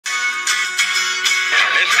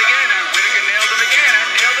missed again, and Whittaker nailed him again, and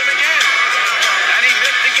nailed him again. And he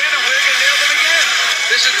missed again, and Whittaker nailed him again.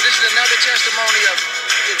 This is another testimony of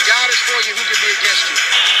if God is for you, who can be against you?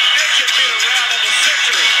 This should be the round of the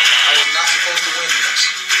century. I was not supposed to win this.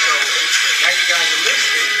 So now you guys are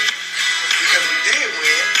listening because we did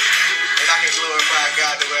win, and I can glorify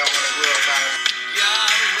God the way I want to glorify Him.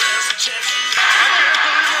 God bless Chelsea. I can't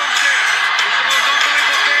believe what I'm saying. It's the most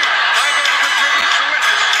unbelievable thing I've ever been privileged to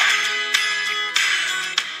witness.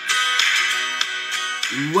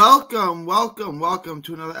 Welcome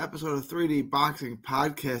to another episode of 3D Boxing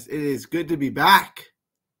Podcast. It is good to be back.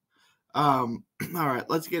 All right,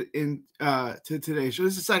 let's get into today's show.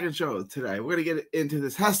 This is the second show today. We're going to get into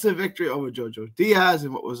this Gesta victory over JoJo Diaz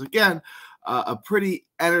and what was, again, a pretty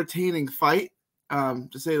entertaining fight, to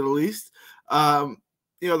say the least.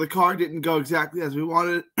 The card didn't go exactly as we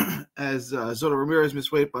wanted, as Soto Ramirez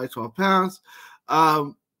missed weight by 12 pounds.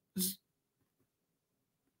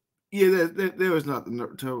 There was nothing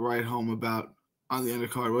to write home about on the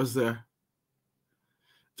undercard, was there?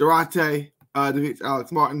 Durante defeats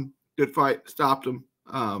Alex Martin. Good fight. Stopped him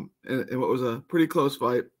in what was a pretty close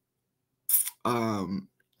fight. All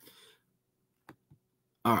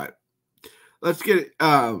right. Let's get it.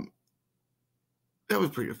 That was a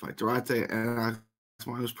pretty good fight. Durante and Alex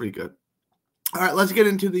Martin was pretty good. All right, let's get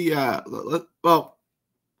into the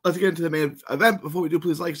let's get into the main event. Before we do,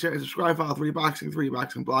 please like, share, and subscribe. Follow 3D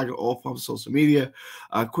Boxing blog, on all forms of social media.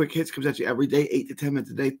 Quick hits comes at you every day, 8 to 10 minutes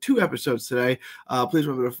a day. 2 episodes today. Please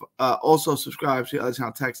remember to also subscribe to the other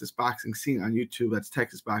channel, Texas Boxing Scene on YouTube. That's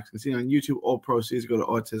Texas Boxing Scene on YouTube. All proceeds go to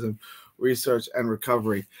autism research and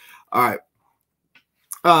recovery. All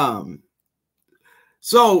right.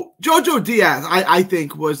 So JoJo Diaz, I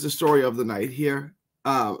think, was the story of the night here.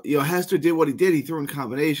 Gesta did what he did. He threw in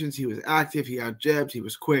combinations. He was active. He had jabs. He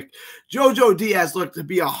was quick. JoJo Diaz looked to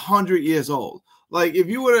be 100 years old. Like, if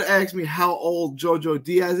you would have asked me how old JoJo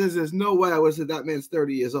Diaz is, there's no way I would have said that man's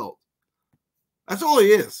 30 years old. That's all he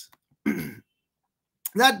is.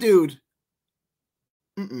 That dude,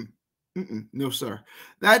 no, sir.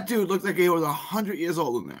 That dude looked like he was 100 years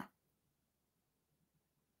old in there.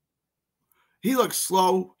 He looked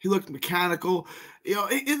slow. He looked mechanical. He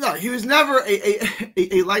was never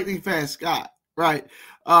a lightning fast guy, right?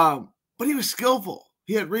 But he was skillful.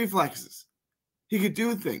 He had reflexes. He could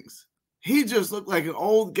do things. He just looked like an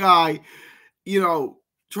old guy,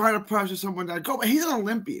 trying to pressure someone down. He's an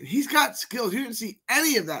Olympian. He's got skills. You didn't see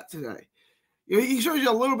any of that today. He showed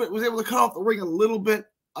you a little bit, was able to cut off the ring a little bit,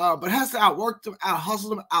 but Gesta outworked him,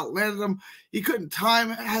 out-hustled him, outlanded him. He couldn't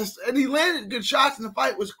time it, and he landed good shots, and the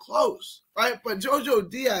fight was close, right? But JoJo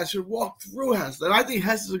Diaz should walk through Gesta, and I think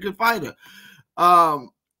Gesta's a good fighter.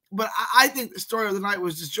 But I think the story of the night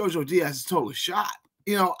was just JoJo Diaz is totally shot.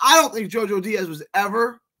 I don't think JoJo Diaz was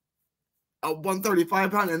ever a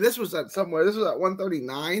 135 pound, and this was at somewhere. This was at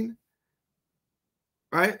 139,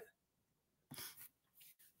 right?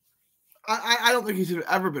 I don't think he should have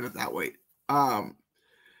ever been at that weight.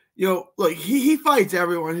 Look, he fights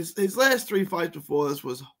everyone. His last 3 fights before this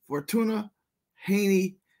was Fortuna,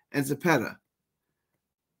 Haney, and Zepeda.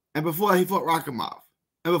 And before that, he fought Rakhimov.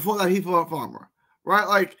 And before that, he fought Farmer. Right?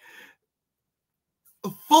 Like,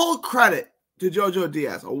 full credit to JoJo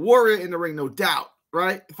Diaz, a warrior in the ring, no doubt.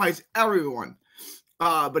 Right? Fights everyone.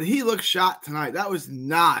 But he looked shot tonight. That was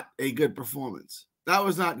not a good performance. That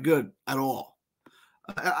was not good at all.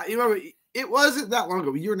 You remember, it wasn't that long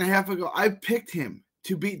ago, a year and a half ago, I picked him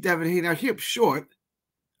to beat Devin Haney. Now, he was short,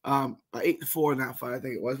 by 8-4 in that fight, I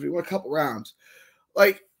think it was. But he won a couple rounds.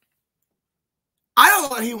 Like, I don't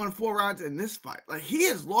know that he won 4 rounds in this fight. Like, he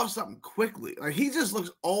has lost something quickly. Like, he just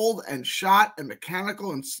looks old and shot and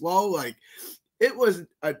mechanical and slow. Like, it was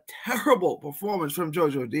a terrible performance from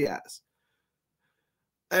JoJo Diaz.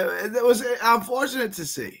 It was unfortunate to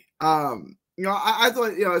see. I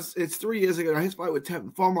thought, it's 3 years ago. His fight with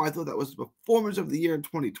Tevin Farmer, I thought that was the performance of the year in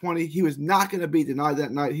 2020. He was not going to be denied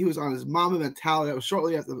that night. He was on his mama mentality. That was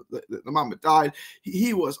shortly after the mama died.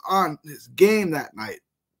 He was on his game that night.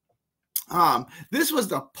 This was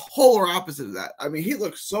the polar opposite of that. I mean, he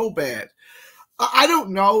looked so bad. I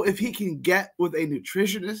don't know if he can get with a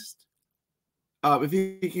nutritionist, if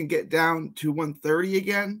he can get down to 130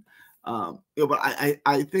 again. But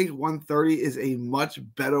I think 130 is a much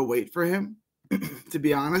better weight for him. To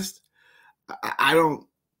be honest, I don't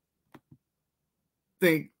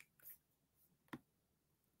think.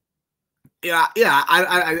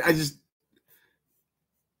 I just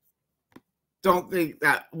don't think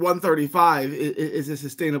that 135 is a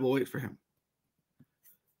sustainable weight for him.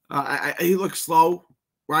 He looks slow,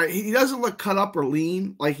 right? He doesn't look cut up or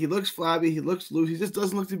lean. Like, he looks flabby. He looks loose. He just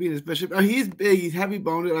doesn't look to be in his best shape. He's big. He's heavy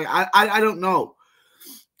boned. Like, I don't know.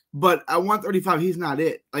 But at 135, he's not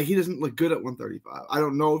it. Like, he doesn't look good at 135. I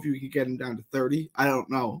don't know if you could get him down to 30. I don't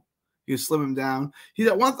know. You slim him down. He's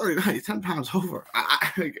at 139. He's 10 pounds over.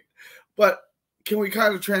 But can we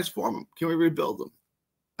kind of transform him? Can we rebuild him?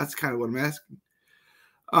 That's kind of what I'm asking.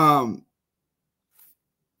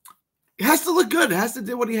 It has to look good. It has to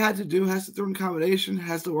do what he had to do. It has to throw in combination. It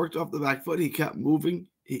has to work off the back foot. He kept moving.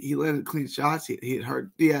 He landed clean shots. He had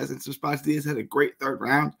hurt Diaz in some spots. Diaz had a great third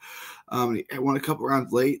round. He won a couple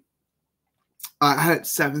rounds late. I had it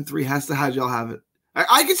 7-3. Hesta, how'd y'all have it?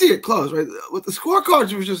 I can see it close, right? With the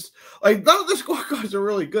scorecards, it was just like none of the scorecards are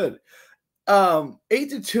really good. 8-2,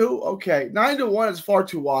 okay. 9-1 is far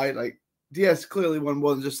too wide. Like, Diaz clearly won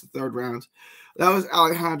more than just the third round. That was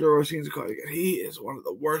Alejandro Rocin's call. He is one of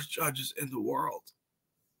the worst judges in the world.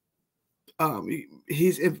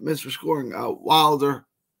 He's infamous for scoring Wilder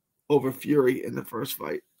over Fury in the first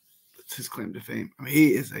fight. That's his claim to fame. I mean,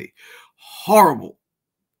 he is a horrible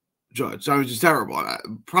judge. I mean, just terrible.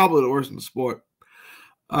 Probably the worst in the sport.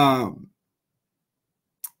 Then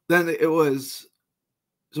it was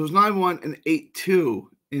 9-1 and 8-2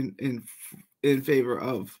 in favor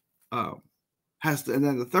of Hesta, and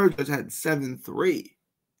then the third judge had 7-3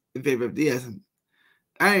 in favor of Diaz. And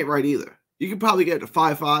that ain't right either. You could probably get it to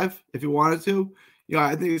 5-5 if you wanted to. You know,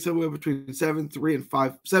 I think it's somewhere between 7-3 and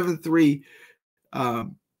 7-3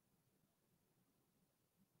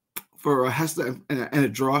 for a Hesta and a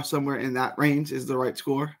draw. Somewhere in that range is the right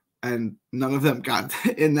score, and none of them got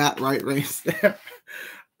in that right range there.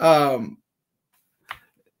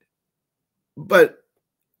 But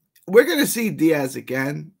we're gonna see Diaz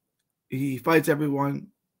again. He fights everyone.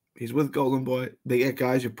 He's with Golden Boy. They get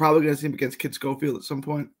guys. You're probably going to see him against Kid Schofield at some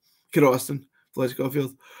point. Kid Austin, Floyd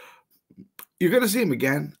Schofield. You're going to see him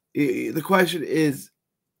again. The question is,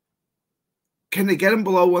 can they get him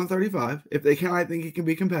below 135? If they can, I think he can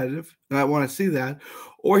be competitive, and I want to see that.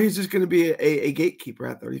 Or he's just going to be a gatekeeper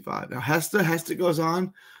at 35. Now, Hesta goes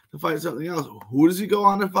on to fight something else. Who does he go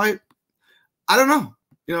on to fight? I don't know.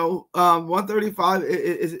 You know, 135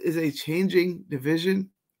 is a changing division.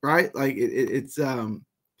 Right, like it's he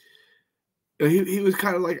was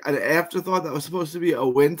kind of like an afterthought that was supposed to be a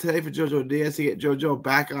win today for JoJo Diaz to get JoJo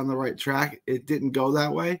back on the right track. It didn't go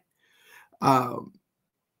that way.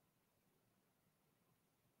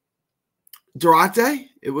 Durate,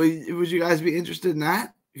 would you guys be interested in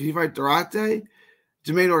that? Can you fight Durate?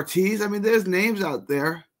 Jermaine Ortiz? I mean, there's names out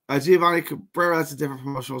there. Giovanni Cabrera, that's a different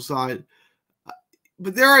promotional side.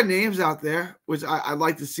 But there are names out there which I'd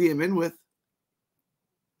like to see him in with.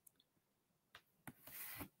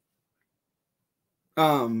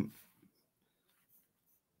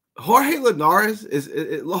 Jorge Linares is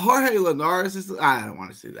I don't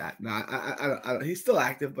want to see that. No, I don't. He's still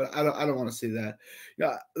active, but I don't want to see that.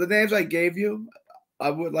 Yeah, the names I gave you, I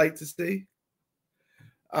would like to see.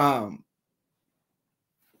 Anyone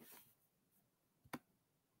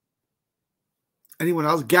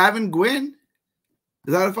else? Gavin Gwynn?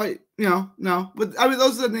 Is that a fight? No. But I mean,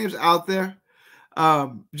 those are the names out there.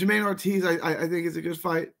 Jermaine Ortiz, I think is a good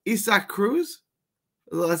fight. Isaac Cruz.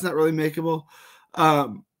 Well, that's not really makeable.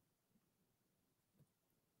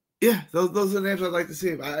 Yeah, those are the names I'd like to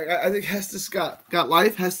see. I think Hesta's got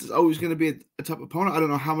life. Hesta's always going to be a tough opponent. I don't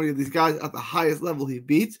know how many of these guys at the highest level he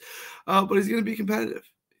beats, but he's going to be competitive.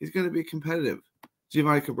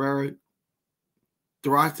 Giovanni Cabrera,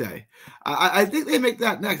 Durate. I think they make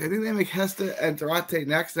that next. I think they make Gesta and Durate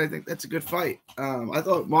next, and I think that's a good fight. I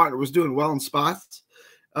thought Martin was doing well in spots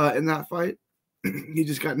in that fight. He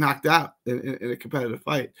just got knocked out in a competitive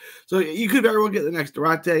fight. So you could very well get the next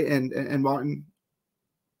Durate and Martin.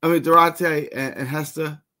 I mean, Durate and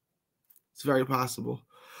Gesta. It's very possible.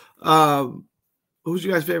 Who's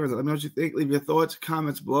your guys' favorite? Let me know what you think. Leave your thoughts,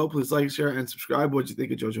 comments below. Please like, share, and subscribe. What do you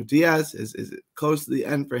think of JoJo Diaz? Is it close to the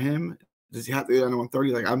end for him? Does he have to get under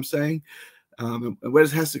 130 like I'm saying? And where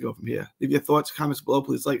does Hesta go from here? Leave your thoughts, comments below.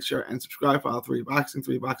 Please like, share, and subscribe. Follow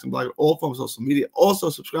 3Boxing Blog, all forms of social media.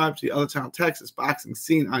 Also, subscribe to the other channel, Texas Boxing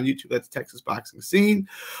Scene on YouTube. That's Texas Boxing Scene.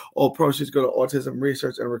 All proceeds go to Autism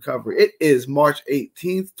Research and Recovery. It is March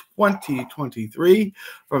 18th, 2023.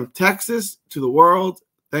 From Texas to the world,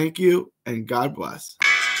 thank you, and God bless.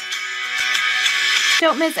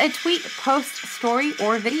 Don't miss a tweet, post, story,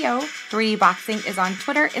 or video. 3Boxing is on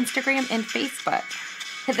Twitter, Instagram, and Facebook.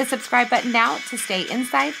 Hit the subscribe button now to stay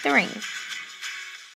inside the ring.